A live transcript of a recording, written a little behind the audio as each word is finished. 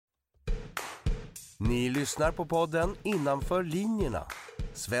Ni lyssnar på podden Innanför linjerna.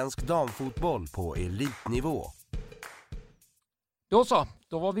 Svensk damfotboll på elitnivå. Då så,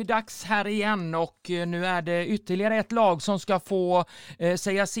 då var vi dags här igen och nu är det ytterligare ett lag som ska få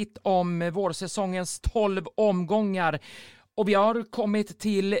säga sitt om vårsäsongens 12 omgångar. Och vi har kommit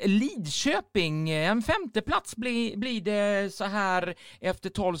till Lidköping. En femte plats blir det så här efter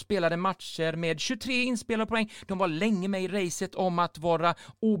 12 spelade matcher med 23 inspelade poäng. De var länge med i racet om att vara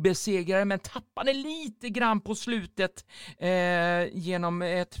obesegrade men tappade lite grann på slutet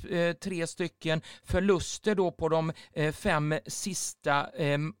genom 3 stycken förluster då på de 5 sista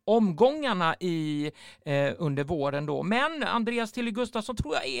omgångarna under våren då. Men Andreas Tilly Gustafsson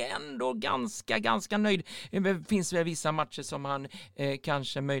tror jag är ändå ganska nöjd. Det finns väl vissa matcher som han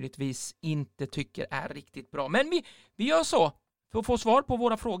kanske möjligtvis inte tycker är riktigt bra. Men vi gör så. För att få svar på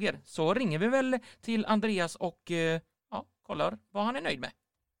våra frågor så ringer vi väl till Andreas och kollar vad han är nöjd med.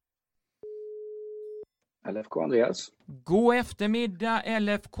 LFK Andreas. God eftermiddag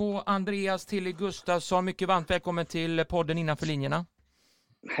LFK Andreas Tilly Gustafsson. Mycket varmt välkommen till podden Innanför linjerna.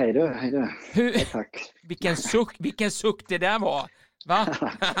 Hej då. Tack. Vilken suck det där var. Va?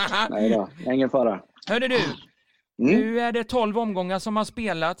 Nej då, ingen fara. Hörde du? Nu är det 12 omgångar som har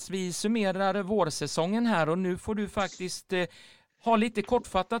spelats. Vi summerar vårsäsongen här och nu får du faktiskt ha lite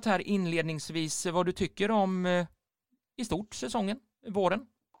kortfattat här inledningsvis vad du tycker om i stort säsongen, våren.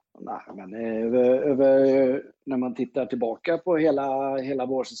 Nej, men när man tittar tillbaka på hela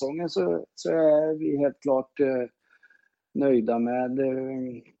vårsäsongen så är vi helt klart nöjda med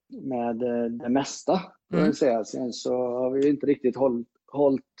det mesta. Säga. Sen så har vi inte riktigt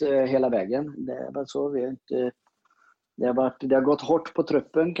hållit hela vägen. Det är väl så vi inte. Det har gått hårt på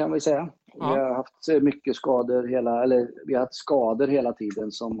truppen kan vi säga. Ja. Vi har haft mycket skador vi har haft skador hela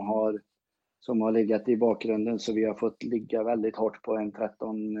tiden som har legat i bakgrunden, så vi har fått ligga väldigt hårt på en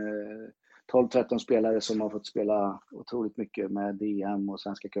 12-13 spelare som har fått spela otroligt mycket med DM och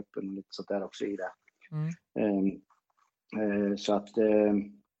Svenska cupen och lite sånt där också i det. Så att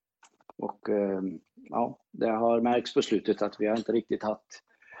det har märkts på slutet att vi har inte riktigt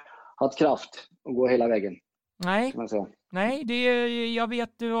haft kraft att gå hela vägen. Nej, jag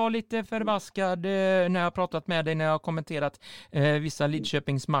vet du var lite förbaskad när jag pratat med dig när jag har kommenterat vissa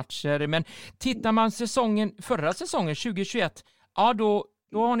Lidköpings matcher. Men tittar man förra säsongen 2021, då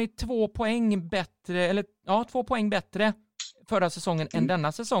har ni 2 poäng bättre 2 poäng bättre förra säsongen än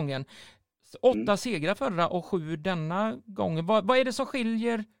denna säsongen. 8 segrar förra och 7 denna gången. Vad är det som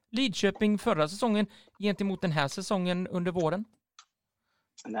skiljer Lidköping förra säsongen gentemot den här säsongen under våren?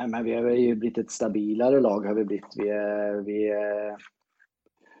 Nej, men vi har ju blivit ett stabilare lag har vi blivit.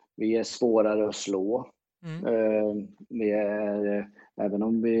 Vi är svårare att slå. Även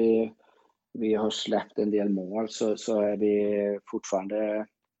om vi har släppt en del mål så är vi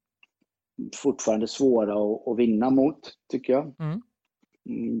fortfarande svåra att vinna mot, tycker jag.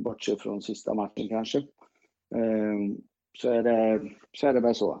 Bortsett från sista matchen kanske. Så är det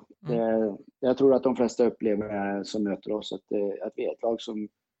väl så. Jag tror att de flesta upplever som möter oss att vi är ett lag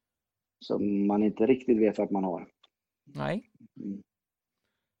som man inte riktigt vet att man har. Nej.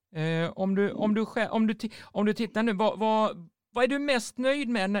 Om du tittar nu, vad är du mest nöjd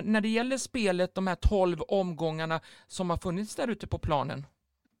med när det gäller spelet, de här 12 omgångarna som har funnits där ute på planen?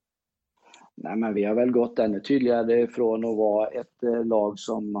 Nej, men vi har väl gått ännu tydligare från att vara ett lag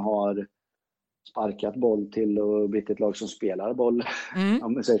som har sparkat boll till och blivit ett lag som spelar boll.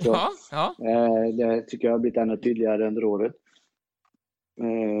 Om man säger så. Ja. Det tycker jag har blivit ännu tydligare under året.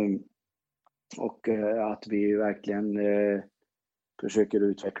 Och att vi verkligen försöker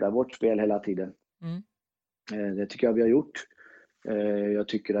utveckla vårt spel hela tiden. Det tycker jag vi har gjort. Jag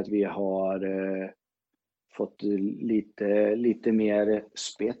tycker att vi har fått lite mer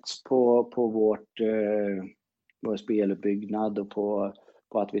spets på vår speluppbyggnad och på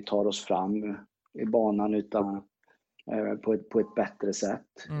att vi tar oss fram i banan på ett bättre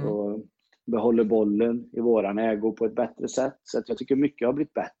sätt och behåller bollen i våran ägo på ett bättre sätt. Så att jag tycker mycket har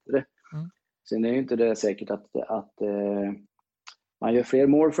blivit bättre. Sen är ju inte det säkert att man gör fler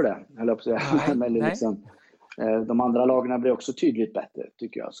mål för det. Men liksom, de andra lagarna blir också tydligt bättre,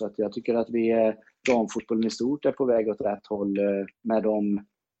 tycker jag. Så att jag tycker att damfotbollen i stort är på väg åt rätt håll med de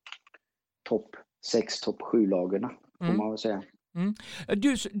topp 6, topp 7 lagarna, får man väl säga.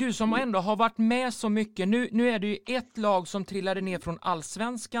 Du som ändå har varit med så mycket, nu är det ju ett lag som trillade ner från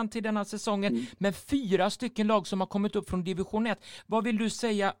allsvenskan till denna säsongen, men 4 stycken lag som har kommit upp från division 1. Vad vill du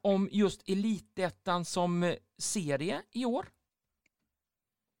säga om just elitettan som serie i år?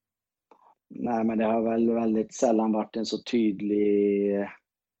 Nej, men det har väl väldigt sällan varit en så tydlig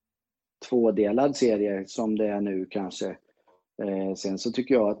tvådelad serie som det är nu kanske. Sen så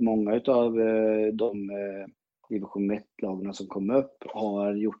tycker jag att många av de division 1-lagarna som kom upp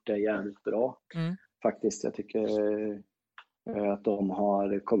har gjort det jävligt bra. Faktiskt, jag tycker att de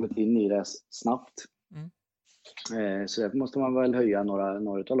har kommit in i det snabbt. Så det måste man väl höja några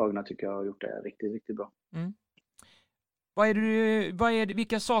av lagarna, tycker jag har gjort det riktigt, riktigt bra.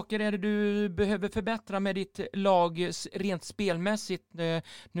 Vilka saker är det du behöver förbättra med ditt lag rent spelmässigt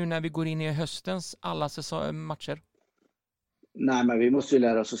nu när vi går in i höstens alla matcher? Nej, men vi måste ju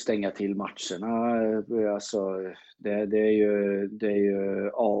lära oss att stänga till matcherna. Alltså, det är ju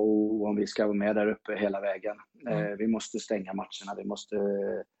A och O om vi ska vara med där uppe hela vägen. Vi måste stänga matcherna. Vi måste,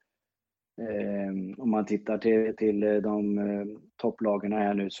 om man tittar till de topplagarna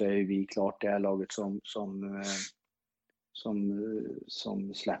här nu, så är ju vi klart det här laget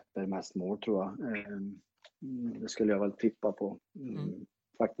som släpper mest mål, tror jag. Det skulle jag väl tippa på,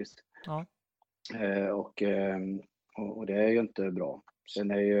 faktiskt. Ja. Och det är ju inte bra.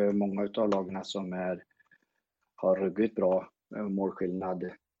 Sen är ju många av lagarna som har ruggigt bra målskillnad, i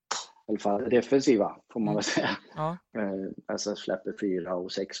alla fall defensiva, får man väl säga. Ja. Alltså släpper 4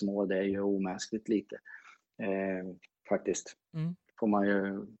 och 6 mål, det är ju omänskligt lite. Faktiskt. Får man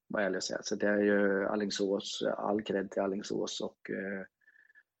ju vara ärlig och säga. Så det är ju Alingsås, all cred till Alingsås och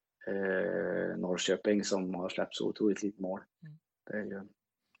Norrköping som har släppt så otroligt lite mål. Det är ju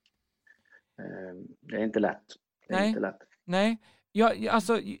det är inte lätt. Nej. Ja,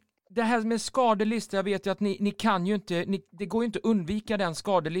 alltså det här med skadelistor, jag vet ju att ni kan ju inte, det går ju inte att undvika den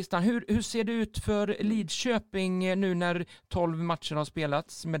skadelistan. Hur ser det ut för Lidköping nu när 12 matcher har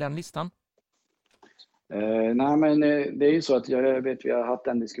spelats med den listan? Nej, men det är ju så att jag vet, vi har haft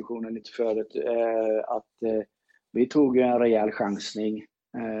den diskussionen lite förut, att vi tog en rejäl chansning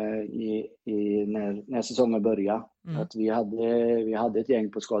när säsongen började. Att vi hade ett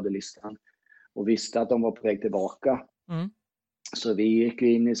gäng på skadelistan och visste att de var på väg tillbaka. Så vi gick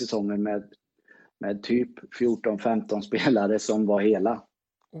in i säsongen med typ 14-15 spelare som var hela.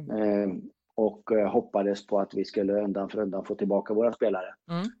 Och hoppades på att vi skulle undan för undan få tillbaka våra spelare.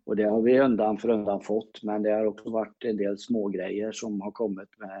 Och det har vi undan för undan fått, men det har också varit en del små grejer som har kommit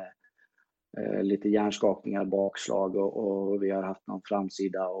med lite hjärnskakningar, bakslag och vi har haft någon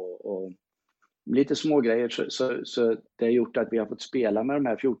framsida och lite små grejer. Så det har gjort att vi har fått spela med de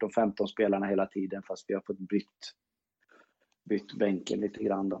här 14-15 spelarna hela tiden, fast vi har fått bytt bänken lite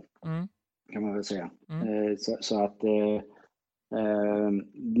grann då, kan man väl säga. Så att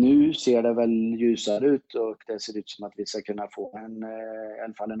nu ser det väl ljusare ut och det ser ut som att vi ska kunna få i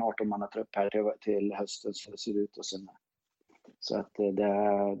alla fall en 18-mannatrupp här till hösten, så det ser ut. Och sen, så att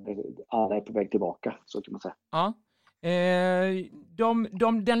alla är på väg tillbaka, så kan man säga. Ja.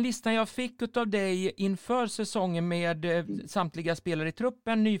 Den listan jag fick av dig inför säsongen med samtliga spelare i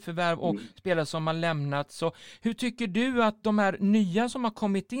truppen, nyförvärv och spelare som har lämnat, så hur tycker du att de här nya som har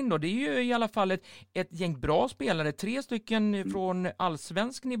kommit in då, det är ju i alla fall ett gäng bra spelare, 3 stycken från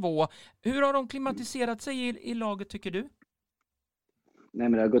allsvensk nivå. Hur har de klimatiserat sig i laget, tycker du? Nej,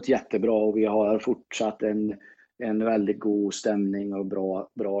 men det har gått jättebra och vi har fortsatt en väldigt god stämning och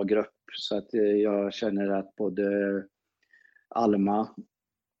bra grupp. Så att jag känner att både Alma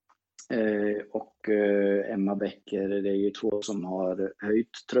och Emma Bäcker, det är ju 2 som har höjt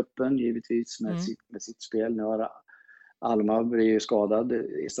truppen givetvis med sitt spel. Nu har Alma blivit skadad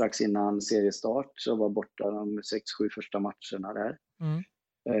strax innan seriestart, så var borta de 6-7 första matcherna där.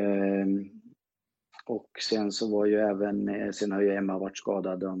 Och sen så var ju sen har ju Emma varit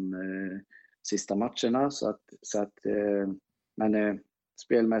skadad de sista matcherna, så att men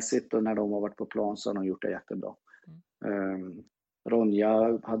spelmässigt och när de har varit på plan så har de gjort det jättebra.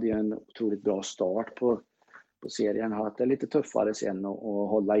 Ronja hade ju en otroligt bra start på serien, har haft det lite tuffare sen att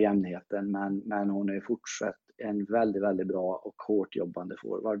hålla jämnheten, men hon är fortsatt en väldigt, väldigt bra och hårt jobbande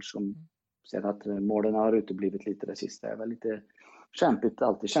forward som sen att målen har uteblivit lite det sista är väl lite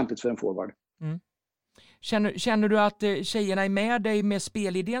alltid kämpigt för en forward. Känner du att tjejerna är med dig med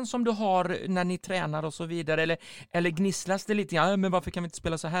spelidén som du har när ni tränar och så vidare, eller gnisslas det lite? Ja, men varför kan vi inte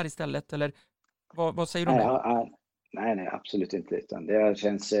spela så här istället? Eller vad säger du om det? Nej, absolut inte. Utan det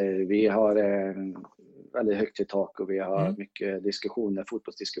känns, vi har väldigt högt i tak och vi har mycket diskussioner,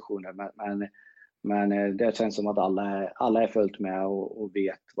 fotbollsdiskussioner, men det känns som att alla är fullt med och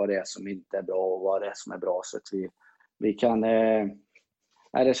vet vad det är som inte är bra och vad det är som är bra, så att vi kan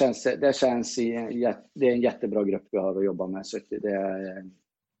det känns det är en jättebra grupp vi har att jobba med, så det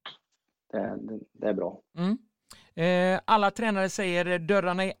är bra. Alla tränare säger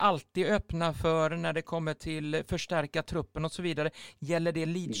dörrarna är alltid öppna för när det kommer till förstärka truppen och så vidare. Gäller det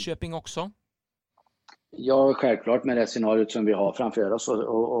Lidköping också? Ja, självklart, med det scenariot som vi har framför oss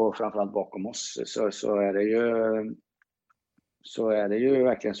och framförallt bakom oss så är det ju så är det ju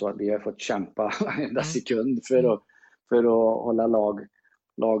verkligen så att vi har fått kämpa varenda sekund för att hålla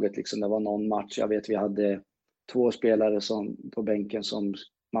laget. Liksom. Det var någon match, jag vet vi hade 2 spelare på bänken som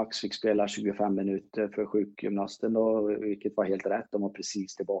max fick spela 25 minuter för sjukgymnasten då, vilket var helt rätt. De var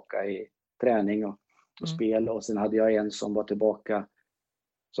precis tillbaka i träning och spel. Och sen hade jag en som var tillbaka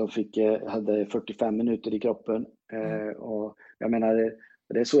som hade 45 minuter i kroppen. Och jag menar,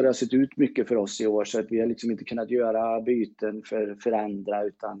 det är så det har sett ut mycket för oss i år, så att vi har liksom inte kunnat göra byten för andra,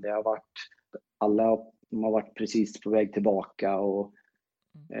 utan det har varit, alla har varit precis på väg tillbaka. Och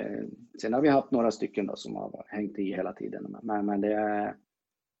sen har vi haft några stycken då som har hängt i hela tiden. Men det är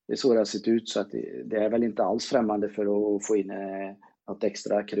så det har sett ut, så att det är väl inte alls främmande för att få in något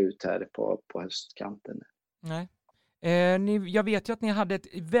extra krut här på höstkanten. Nej. Jag vet ju att ni hade ett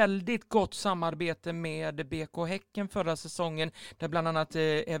väldigt gott samarbete med BK Häcken förra säsongen, där bland annat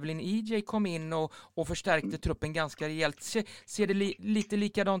Evelyn EJ kom in och förstärkte truppen ganska rejält. Ser det lite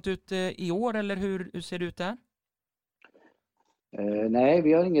likadant ut i år, eller hur ser det ut där? Nej,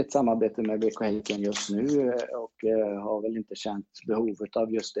 vi har inget samarbete med BK Häcken just nu och har väl inte känt behovet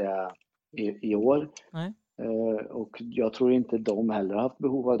av just det i år. Nej. Och jag tror inte de heller har haft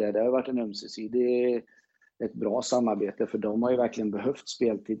behov av det. Det har varit en ömsesidig, ett bra samarbete, för de har ju verkligen behövt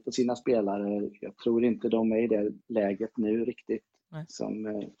speltid på sina spelare. Jag tror inte de är i det läget nu riktigt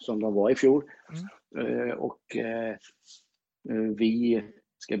som de var i fjol. Och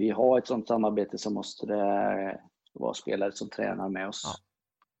ska vi ha ett sådant samarbete så måste det vara spelare som tränar med oss.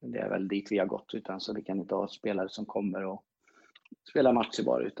 Ja. Det är väl dit vi har gått, så vi kan inte ha spelare som kommer och spelar matcher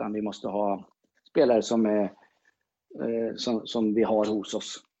bara, utan vi måste ha spelare som vi har hos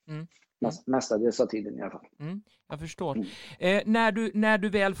oss. Mestadels av tiden i alla fall. Jag förstår. När du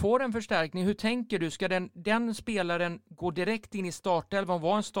väl får en förstärkning, hur tänker du? Ska den spelaren gå direkt in i startelvan,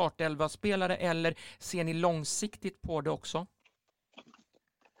 vara en startelva-spelare, eller ser ni långsiktigt på det också?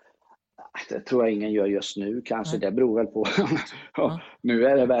 Det tror jag ingen gör just nu. Kanske det beror väl på. Nu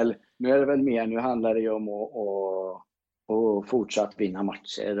är det väl mer. Nu handlar det ju om att fortsatt vinna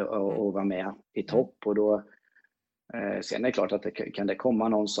matcher och vara med i topp. Och då, sen är det klart att kan det komma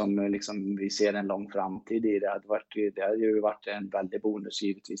någon som liksom vi ser en lång framtid i. Det hade ju varit en väldig bonus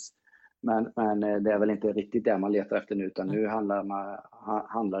givetvis. Men det är väl inte riktigt det man letar efter nu, utan nu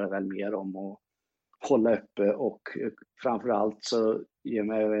handlar det väl mer om att hålla uppe, och framförallt så i och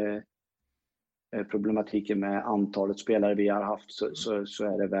med problematiken med antalet spelare vi har haft så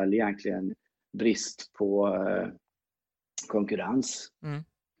är det väl egentligen brist på konkurrens.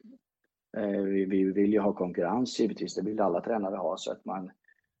 Vi vill ju ha konkurrens givetvis, det vill alla tränare ha, så att man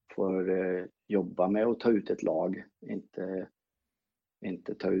får jobba med att ta ut ett lag,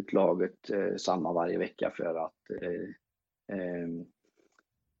 inte ta ut laget samma varje vecka för att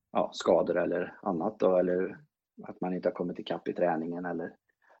skador eller annat då, eller att man inte har kommit ikapp i träningen, eller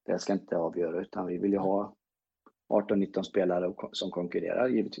det ska inte avgöra, utan vi vill ju ha 18-19 spelare som konkurrerar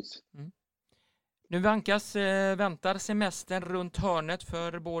givetvis. Nu väntar semestern runt hörnet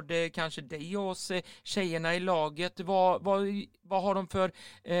för både kanske dig och oss tjejerna i laget. Vad har de för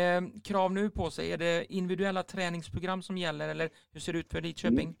krav nu på sig? Är det individuella träningsprogram som gäller, eller hur ser det ut för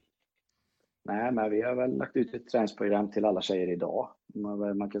Lidköping? Nej, men vi har väl lagt ut ett träningsprogram till alla tjejer idag.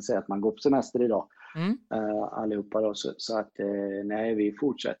 Man kan säga att man går på semester idag. Allihopa då, så att nej, vi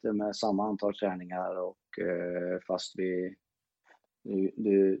fortsätter med samma antal träningar, och fast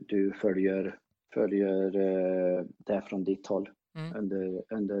du följer det från ditt håll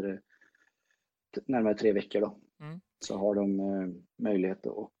under närmare 3 veckor då. Så har de möjlighet,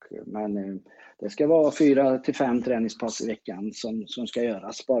 men det ska vara 4 till 5 träningspass i veckan som ska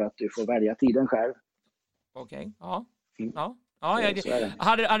göras, bara att du får välja tiden själv. Okej, ja.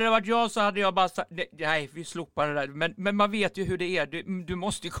 Hade det varit jag så hade jag bara sagt, nej, vi slopar det där. Men man vet ju hur det är. Du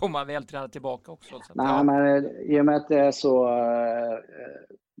måste ju komma vältränad tillbaka också. Så nej, men i och med att det är så,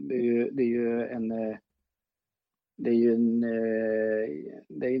 det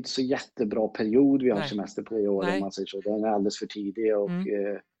är inte så jättebra period vi har semester på i år, om man säger så. Den är alldeles för tidig, och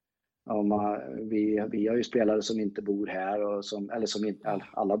vi har ju spelare som inte bor här, och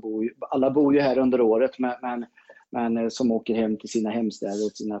alla bor ju här under året, men som åker hem till sina hemstäder,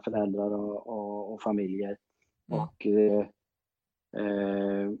 till sina föräldrar och familjer. Och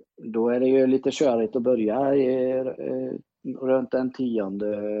då är det ju lite körigt att börja runt den 10,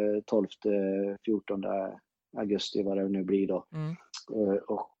 12, 14 augusti, vad det nu blir då.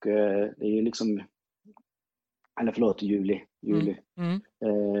 Och det är ju liksom, eller förlåt, juli.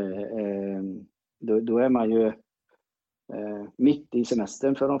 Då är man ju mitt i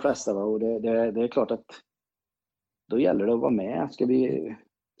semestern för de flesta, va? Och det är klart att då gäller det att vara med.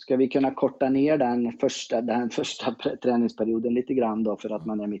 ska vi kunna korta ner den första träningsperioden lite grann då, för att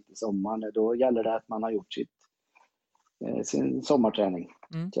man är mitt i sommaren. Då gäller det att man har gjort sin sommarträning.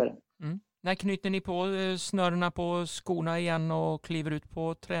 Så är det. När knyter ni på snörena på skorna igen och kliver ut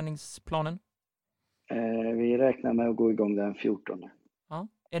på träningsplanen? Vi räknar med att gå igång den 14. Ja.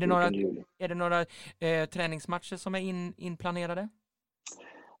 Är det några träningsmatcher som är inplanerade?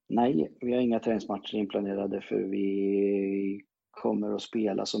 Nej, vi har inga träningsmatcher inplanerade, för vi kommer att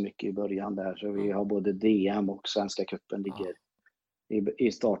spela så mycket i början där. Så vi har både DM och Svenska cupen ligger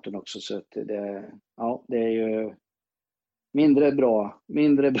i starten också. Så att det är ju mindre bra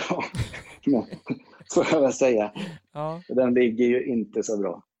får jag väl säga. Ja. Den ligger ju inte så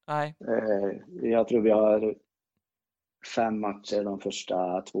bra. Nej. Jag tror vi har 5 matcher de första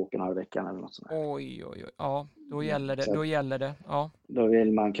 2,5 veckan eller något sånt. Oj. Ja, då gäller det. Ja. Då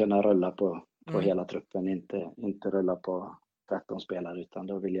vill man kunna rulla på hela truppen, inte rulla på 13 spelare, utan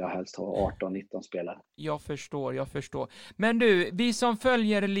då vill jag helst ha 18-19 spelare. Jag förstår. Men du, vi som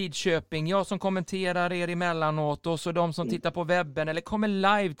följer Lidköping, jag som kommenterar er emellanåt och så de som tittar på webben eller kommer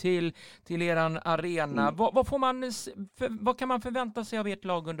live till eran arena. Vad kan man förvänta sig av ert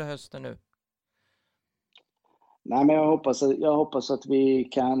lag under hösten nu? Nej, men jag hoppas att vi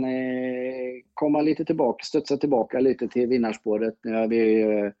kan komma lite tillbaka, studsa tillbaka lite till vinnarspåret. Nu har vi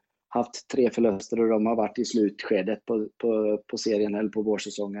haft 3 förluster och de har varit i slutskedet på serien eller på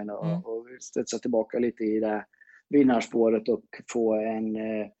vårsäsongen och studsa tillbaka lite i det vinnarspåret och få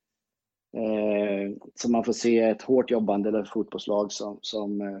så man får se ett hårt jobbande fotbollslag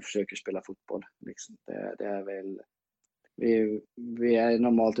som försöker spela fotboll. Liksom. Det är väl vi är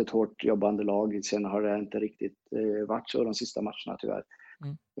normalt ett hårt jobbande lag. Sen har det inte riktigt varit så de sista matcherna tyvärr.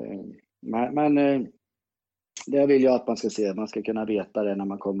 Men det vill jag att man ska se. Man ska kunna veta det när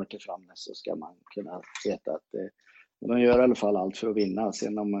man kommer till Framnäs, så ska man kunna veta att de gör i alla fall allt för att vinna.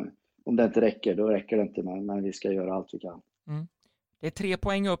 Sen om det inte räcker, då räcker det inte. Men vi ska göra allt vi kan. Det är 3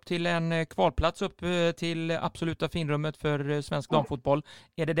 poäng upp till en kvalplats upp till absoluta finrummet för svensk damfotboll.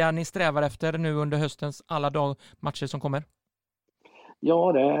 Är det där ni strävar efter nu under höstens alla matcher som kommer?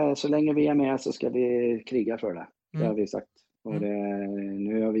 Ja, så länge vi är med så ska vi kriga för det. Det har vi sagt. Och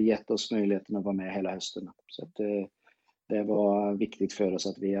nu har vi gett oss möjligheten att vara med hela hösten. Så att det var viktigt för oss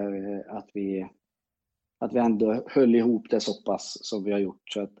att vi ändå höll ihop det så pass som vi har gjort,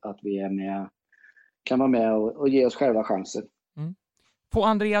 så att vi är med, kan vara med och ge oss själva chanser. Får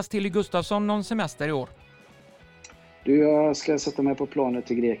Andreas Tilly Gustafsson någon semester i år? Jag ska sätta mig på planet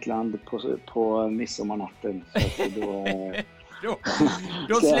till Grekland på midsommarnatten.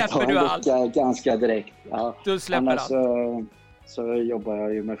 Då släpper du allt. Ganska direkt. Ja. Du släpper allt. Så jobbar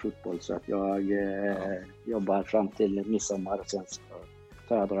jag ju med fotboll, så att jag jobbar fram till midsommar och sen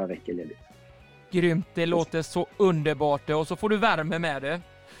tar jag några veckor ledigt. Grymt, det låter så underbart, och så får du värme med det.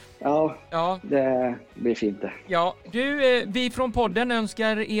 Ja, det blir fint det. Ja, vi från podden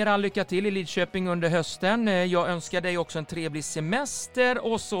önskar er all lycka till i Lidköping under hösten. Jag önskar dig också en trevlig semester,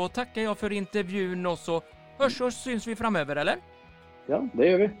 och så tackar jag för intervjun, och så syns vi framöver, eller? Ja, det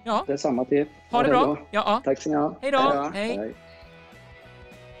gör vi. Ja. Det är samma till. Ha det bra. Ja. Tack så mycket. Hej då. Hej.